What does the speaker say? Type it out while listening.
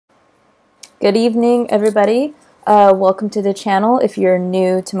Good evening, everybody. Welcome to the channel. If you're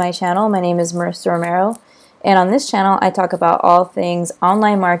new to my channel, my name is Marissa Romero, and on this channel I talk about all things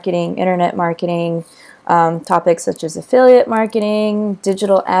online marketing, internet marketing, topics such as affiliate marketing,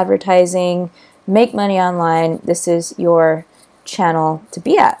 digital advertising, make money online. This is your channel to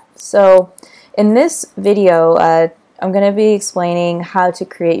be at. So in this video, I'm going to be explaining how to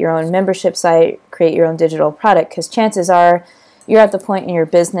create your own membership site, create your own digital product, because chances are you're at the point in your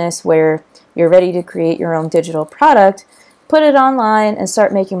business where you're ready to create your own digital product, put it online, and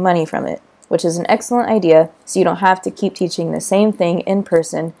start making money from it, which is an excellent idea, so you don't have to keep teaching the same thing in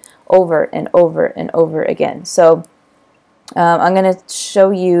person over and over and over again. So I'm going to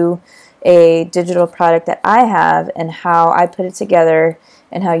show you a digital product that I have and how I put it together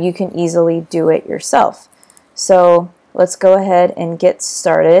and how you can easily do it yourself. So let's go ahead and get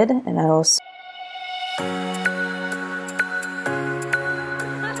started, and I will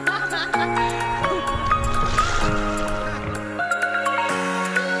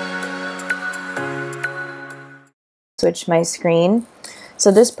switch my screen. So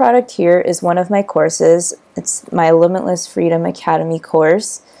this product here is one of my courses. It's my Limitless Freedom Academy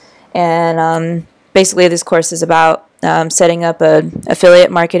course, and basically this course is about setting up an affiliate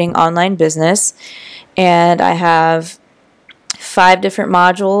marketing online business, and I have 5 different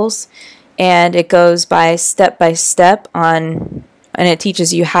modules, and it goes by step on, and it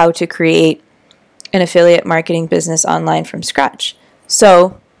teaches you how to create an affiliate marketing business online from scratch.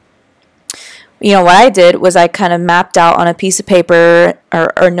 So what I did was I kind of mapped out on a piece of paper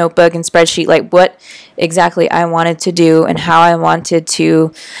or notebook and spreadsheet like what exactly I wanted to do and how I wanted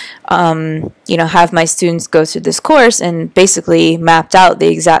to, have my students go through this course, and basically mapped out the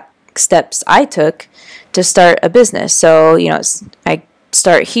exact steps I took to start a business. So, I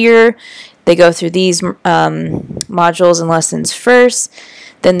start here, they go through these modules and lessons first,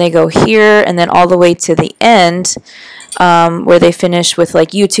 then they go here, and then all the way to the end, where they finish with like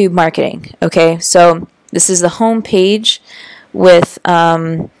YouTube marketing. Okay, so this is the home page with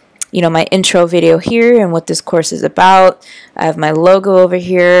my intro video here and what this course is about. I have my logo over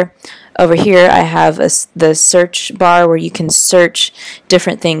here. Over here I have the search bar where you can search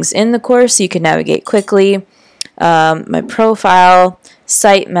different things in the course so you can navigate quickly. My profile,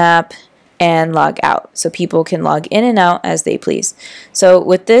 sitemap, and log out, so people can log in and out as they please. So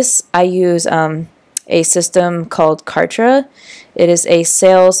with this I use a system called Kartra. It is a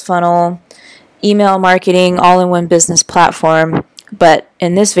sales funnel, email marketing, all-in-one business platform. But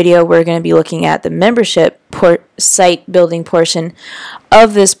in this video, we're going to be looking at the membership site building portion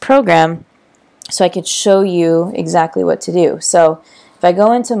of this program, so I could show you exactly what to do. So if I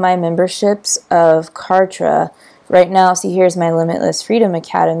go into my memberships of Kartra, right now, see, here's my Limitless Freedom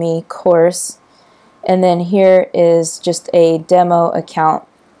Academy course, and then here is just a demo account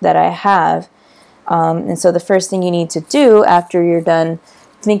that I have. And so the first thing you need to do after you're done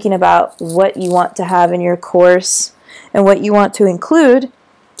thinking about what you want to have in your course and what you want to include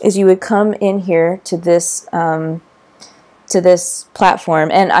is you would come in here to this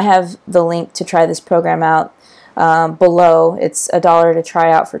platform, and I have the link to try this program out below. It's $1 to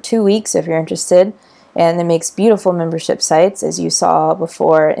try out for 2 weeks if you're interested, and it makes beautiful membership sites as you saw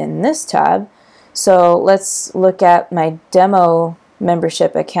before in this tab. So let's look at my demo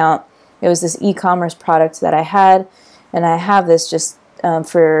membership account. It was this e-commerce product that I had, and I have this just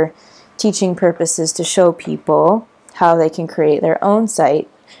for teaching purposes to show people how they can create their own site.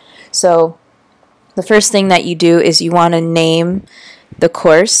 So the first thing that you do is you want to name the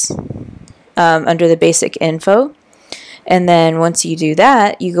course under the basic info, and then once you do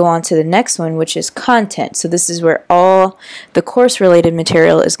that, you go on to the next one, which is content. So this is where all the course related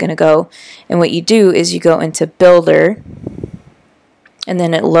material is going to go, and what you do is you go into Builder, and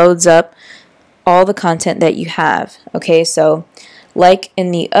then it loads up all the content that you have. Okay, so like in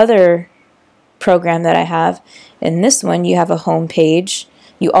the other program that I have, in this one you have a home page.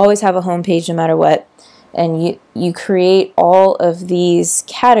 You always have a home page no matter what, and you create all of these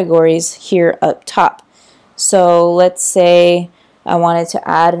categories here up top. So let's say I wanted to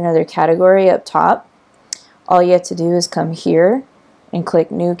add another category up top. All you have to do is come here and click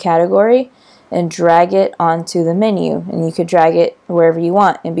New Category and drag it onto the menu, and you could drag it wherever you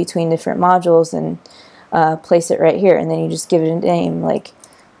want in between different modules and place it right here, and then you just give it a name, like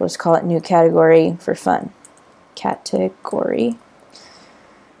we'll just call it New Category for fun. Category.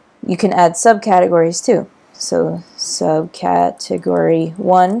 You can add subcategories too, so subcategory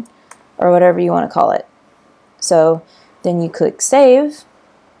 1 or whatever you want to call it. So then you click Save,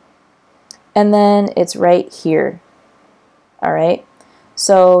 and then it's right here. Alright,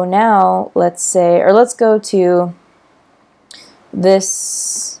 so now let's go to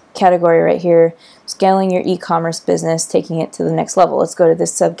this category right here, scaling your e-commerce business, taking it to the next level. Let's go to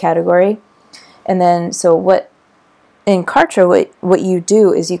this subcategory. And then, so what in Kartra, what you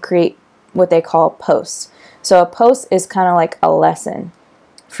do is you create what they call posts. So a post is kind of like a lesson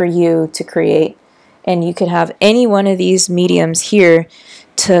for you to create, and you could have any one of these mediums here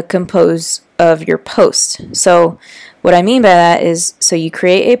to compose of your post. So what I mean by that is, so you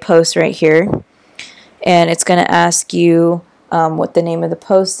create a post right here, and it's going to ask you what the name of the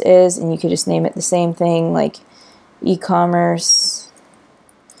post is, and you could just name it the same thing, like e-commerce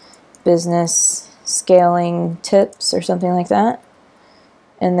business scaling tips or something like that.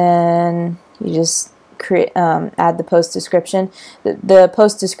 And then you just create, add the post description. The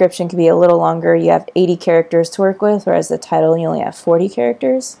post description can be a little longer. You have 80 characters to work with, whereas the title you only have 40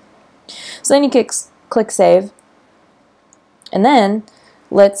 characters. So then you click save. And then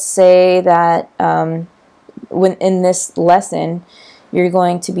let's say that when in this lesson you're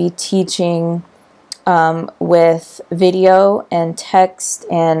going to be teaching with video and text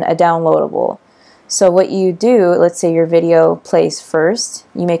and a downloadable. So what you do, let's say your video plays first,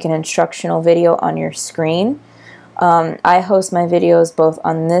 you make an instructional video on your screen. I host my videos both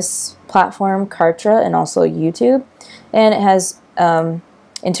on this platform, Kartra, and also YouTube, and it has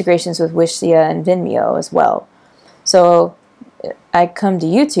integrations with Wistia and Vimeo as well. So I come to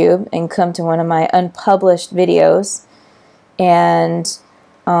YouTube and come to one of my unpublished videos, and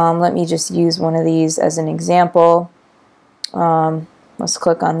let me just use one of these as an example. Let's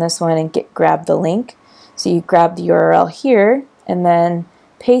click on this one and grab the link. So you grab the URL here and then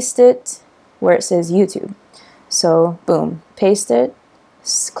paste it where it says YouTube. So boom, paste it,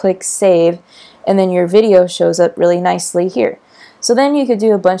 click save, and then your video shows up really nicely here. So then you could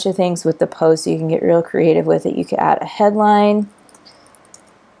do a bunch of things with the post. You can get real creative with it. You could add a headline,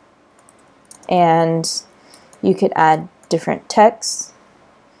 and you could add different text.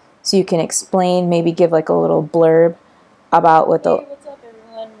 So you can explain, maybe give like a little blurb about what the... Hey, what's up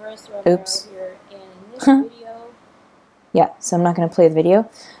everyone? Marissa Oops. Here, and in this video... Yeah, so I'm not going to play the video,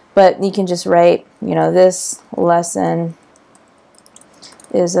 but you can just write, you know, this lesson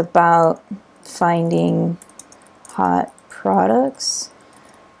is about finding hot products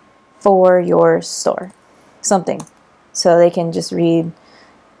for your store. Something. So they can just read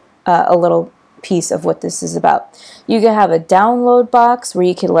a little piece of what this is about. You could have a download box where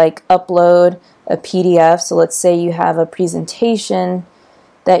you could like upload a PDF. So let's say you have a presentation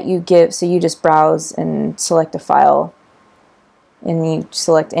that you give, so you just browse and select a file, and you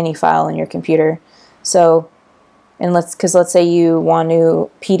select any file in your computer. So, and let's say you want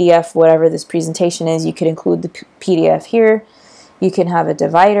to PDF whatever this presentation is, you could include the PDF here. You can have a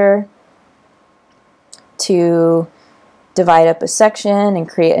divider to divide up a section and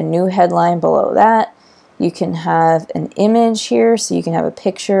create a new headline below that. You can have an image here, so you can have a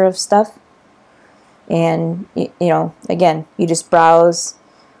picture of stuff. And, you know, again, you just browse.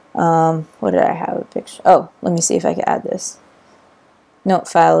 What did I have a picture? Oh, let me see if I can add this. No,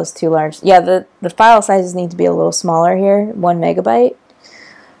 file is too large. Yeah, the file sizes need to be a little smaller here, 1 megabyte.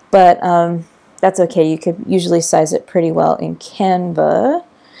 But that's okay. You could usually size it pretty well in Canva.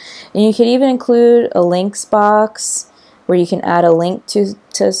 And you could even include a links box where you can add a link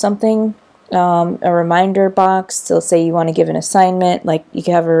to something, a reminder box. So say you want to give an assignment, like you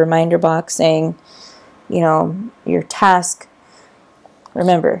could have a reminder box saying, you know, your task.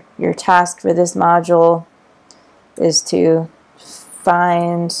 Remember, your task for this module is to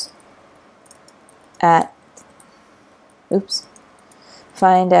find at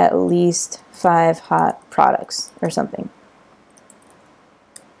least 5 hot products or something.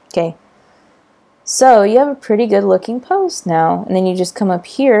 Okay. So you have a pretty good looking post now, and then you just come up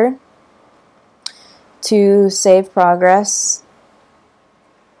here to save progress.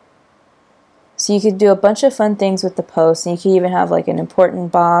 So you could do a bunch of fun things with the post, and you can even have like an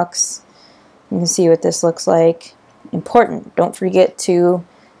important box. You can see what this looks like. Important. Don't forget to,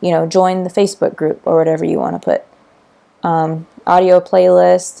 you know, join the Facebook group or whatever you want to put. Audio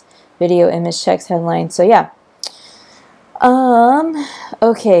playlist, video, image, text, headline. So yeah.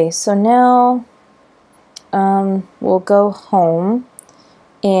 Okay, so now we'll go home,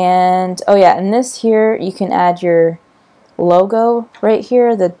 and oh yeah, and this here you can add your logo right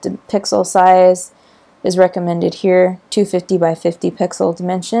here. The pixel size is recommended here, 250 by 50 pixel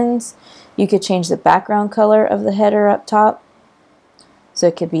dimensions. You could change the background color of the header up top, so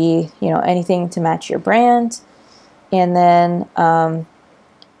it could be, you know, anything to match your brand. And then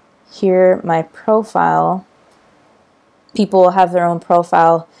here, my profile. People will have their own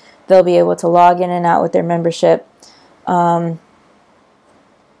profile. They'll be able to log in and out with their membership.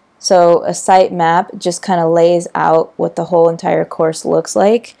 So a sitemap just kind of lays out what the whole entire course looks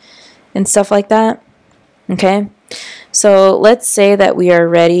like and stuff like that. Okay, so let's say that we are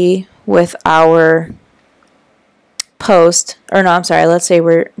ready with our post, or no, I'm sorry, let's say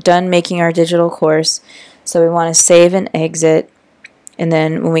we're done making our digital course. So we want to save and exit, and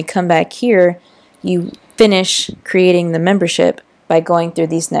then when we come back here, you finish creating the membership by going through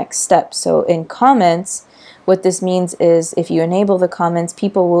these next steps. So in comments, what this means is if you enable the comments,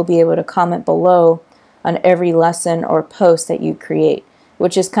 people will be able to comment below on every lesson or post that you create,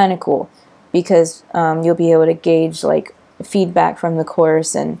 which is kind of cool because you'll be able to gauge like feedback from the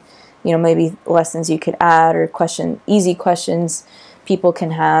course and maybe lessons you could add or easy questions people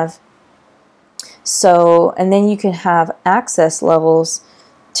can have. So, and then you can have access levels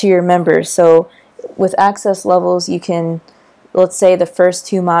to your members. So with access levels, you can, let's say the first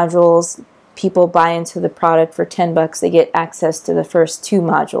 2 modules, people buy into the product for $10, they get access to the first 2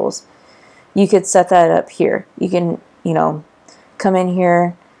 modules. You could set that up here. You can, come in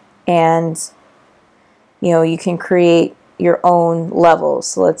here and, you can create your own levels.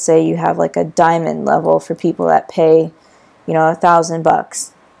 So let's say you have like a diamond level for people that pay,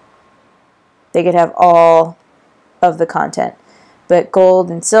 $1,000. They could have all of the content. But gold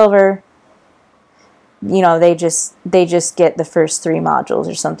and silver, they just get the first 3 modules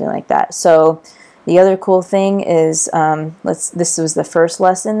or something like that. So the other cool thing is, this was the first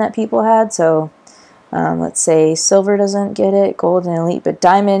lesson that people had. So let's say silver doesn't get it, gold and elite, but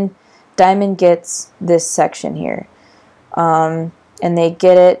diamond gets this section here. And they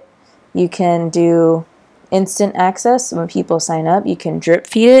get it. You can do instant access. When people sign up, you can drip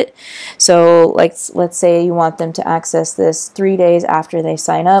feed it. So let's say you want them to access this 3 days after they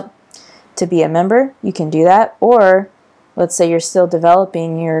sign up to be a member, you can do that. Or let's say you're still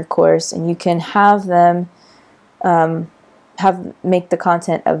developing your course and you can have them make the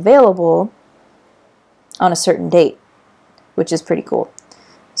content available on a certain date, which is pretty cool.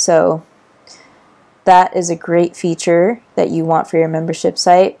 So that is a great feature that you want for your membership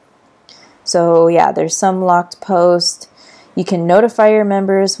site. So yeah, there's some locked post. You can notify your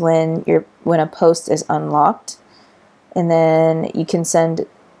members when a post is unlocked, and then you can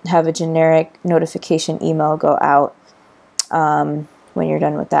have a generic notification email go out when you're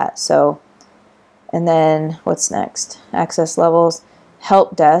done with that. So, and then what's next? Access levels,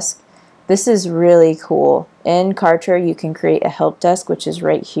 help desk. This is really cool. In Kartra, you can create a help desk, which is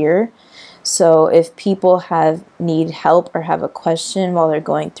right here. So if people need help or have a question while they're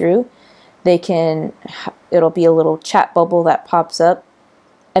going through, it'll be a little chat bubble that pops up,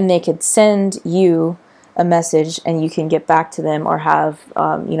 and they could send you a message and you can get back to them, or have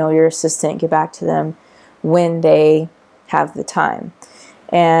your assistant get back to them when they have the time.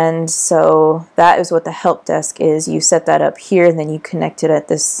 And so that is what the help desk is. You set that up here, and then you connect it at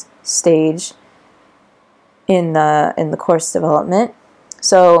this stage in the course development.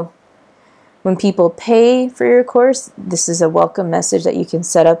 So when people pay for your course, this is a welcome message that you can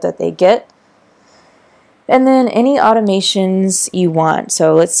set up that they get. And then any automations you want.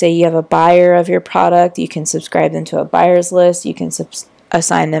 So let's say you have a buyer of your product. You can subscribe them to a buyer's list. You can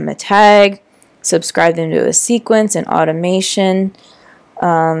assign them a tag, subscribe them to a sequence and automation.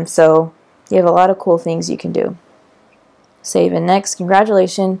 So you have a lot of cool things you can do. Save and next.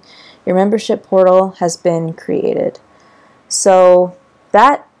 Congratulations, your membership portal has been created. So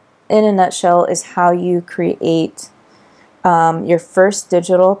that, in a nutshell, is how you create your first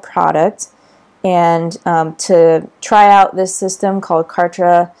digital product. And to try out this system called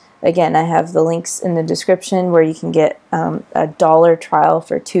Kartra, again, I have the links in the description where you can get a $1 trial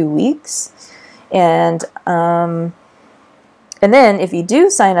for 2 weeks. And then if you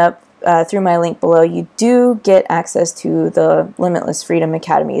do sign up through my link below, you do get access to the Limitless Freedom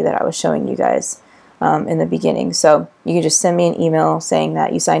Academy that I was showing you guys in the beginning. So you can just send me an email saying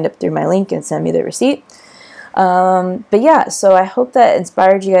that you signed up through my link and send me the receipt. But yeah, so I hope that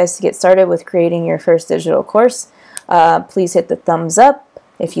inspired you guys to get started with creating your first digital course. Please hit the thumbs up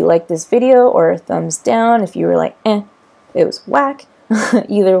if you like this video, or thumbs down if you were like, it was whack.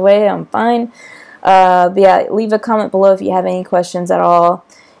 Either way, I'm fine. But yeah, leave a comment below if you have any questions at all.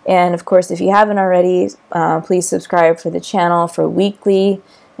 And of course, if you haven't already, please subscribe for the channel for weekly,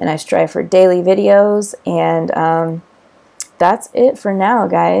 and I strive for daily videos. And that's it for now,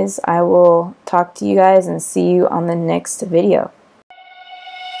 guys. I will talk to you guys and see you on the next video.